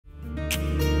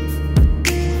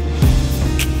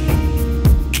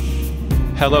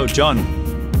Hello, John.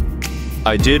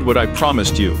 I did what I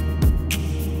promised you.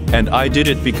 And I did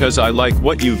it because I like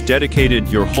what you've dedicated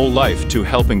your whole life to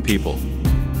helping people.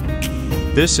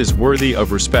 This is worthy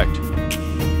of respect.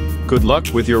 Good luck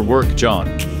with your work,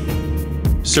 John.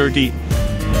 Sir D.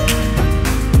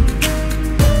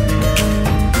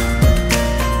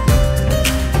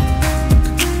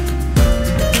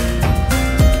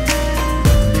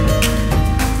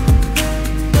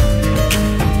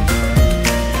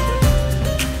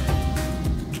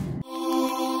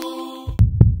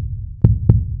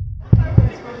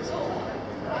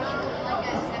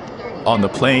 On the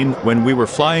plane, when we were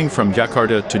flying from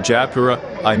Jakarta to Japura,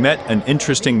 I met an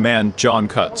interesting man, John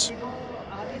Cutts.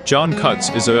 John Cutts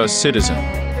is a citizen.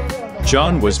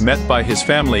 John was met by his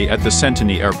family at the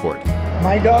Sentani airport.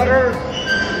 My daughter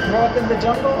grew up in the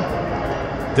jungle.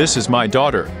 This is my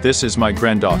daughter, this is my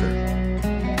granddaughter.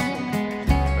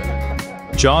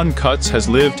 John Cutts has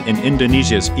lived in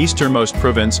Indonesia's easternmost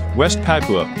province, West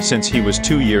Papua, since he was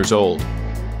 2 years old.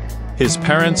 His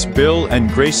parents, Bill and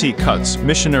Gracie Cutts,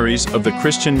 missionaries of the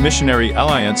Christian Missionary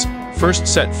Alliance, first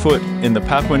set foot in the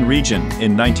Papuan region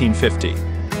in 1950.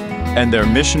 And their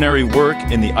missionary work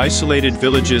in the isolated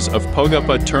villages of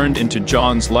Pogapa turned into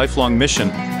John's lifelong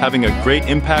mission, having a great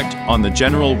impact on the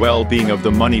general well-being of the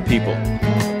Moni people.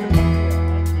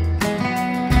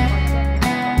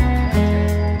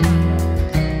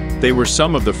 They were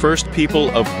some of the first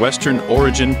people of Western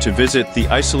origin to visit the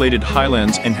isolated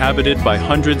highlands inhabited by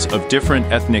hundreds of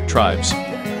different ethnic tribes.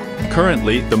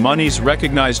 Currently, the Monis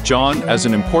recognize John as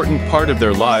an important part of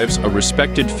their lives, a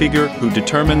respected figure who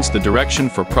determines the direction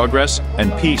for progress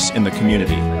and peace in the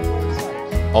community.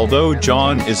 Although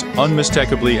John is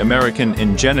unmistakably American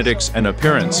in genetics and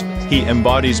appearance, he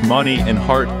embodies Moni in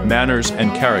heart, manners,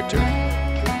 and character.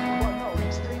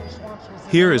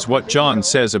 Here is what John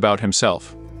says about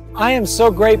himself. I am so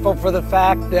grateful for the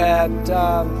fact that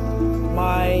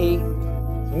my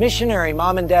missionary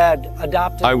mom and dad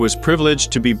adopted. I was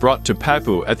privileged to be brought to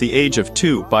Papua at the age of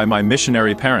 2 by my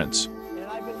missionary parents.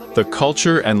 The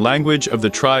culture and language of the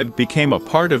tribe became a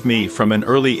part of me from an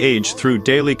early age through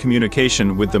daily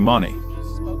communication with the Moni.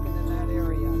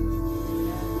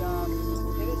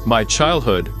 My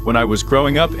childhood, when I was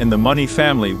growing up in the Moni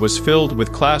family, was filled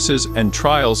with classes and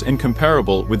trials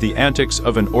incomparable with the antics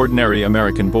of an ordinary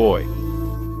American boy.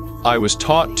 I was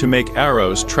taught to make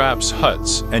arrows, traps,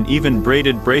 huts, and even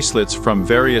braided bracelets from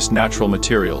various natural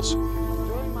materials.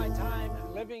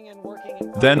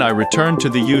 Then I returned to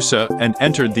the USA and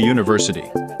entered the university.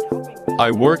 I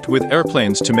worked with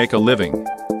airplanes to make a living.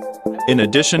 In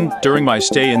addition, during my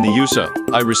stay in the USA,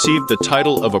 I received the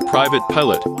title of a private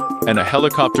pilot and a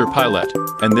helicopter pilot,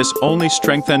 and this only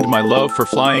strengthened my love for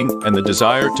flying and the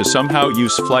desire to somehow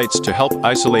use flights to help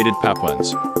isolated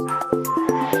Papuans.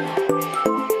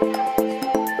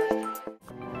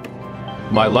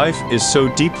 My life is so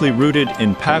deeply rooted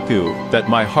in Papua that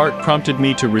my heart prompted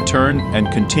me to return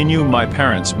and continue my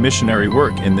parents' missionary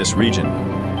work in this region.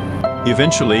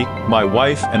 Eventually, my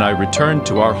wife and I returned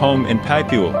to our home in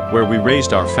Papua, where we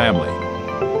raised our family.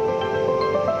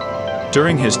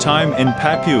 During his time in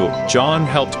Papua, John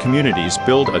helped communities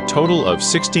build a total of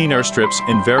 16 airstrips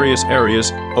in various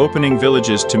areas, opening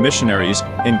villages to missionaries,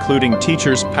 including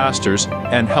teachers, pastors,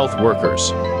 and health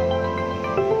workers.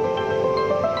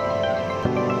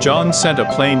 John sent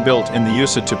a plane built in the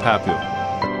USA to Papua.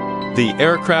 The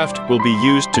aircraft will be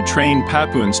used to train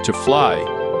Papuans to fly,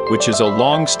 which is a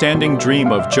long-standing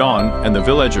dream of John and the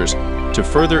villagers, to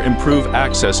further improve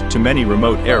access to many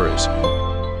remote areas.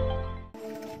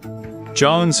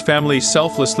 John's family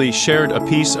selflessly shared a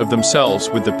piece of themselves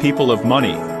with the people of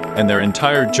Moni, and their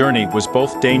entire journey was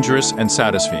both dangerous and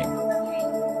satisfying.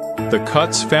 The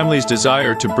Cutts family's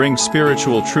desire to bring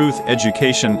spiritual truth,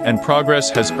 education, and progress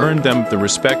has earned them the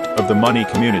respect of the Moni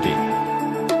community.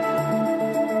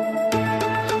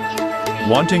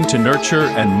 Wanting to nurture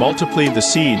and multiply the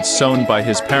seeds sown by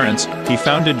his parents, he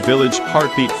founded Village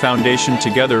Heartbeat Foundation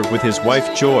together with his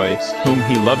wife Joy, whom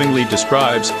he lovingly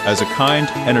describes as a kind,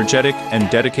 energetic, and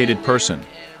dedicated person.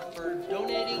 For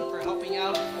donating, for helping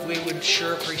out, we would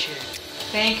sure appreciate it.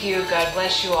 Thank you. God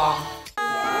bless you all.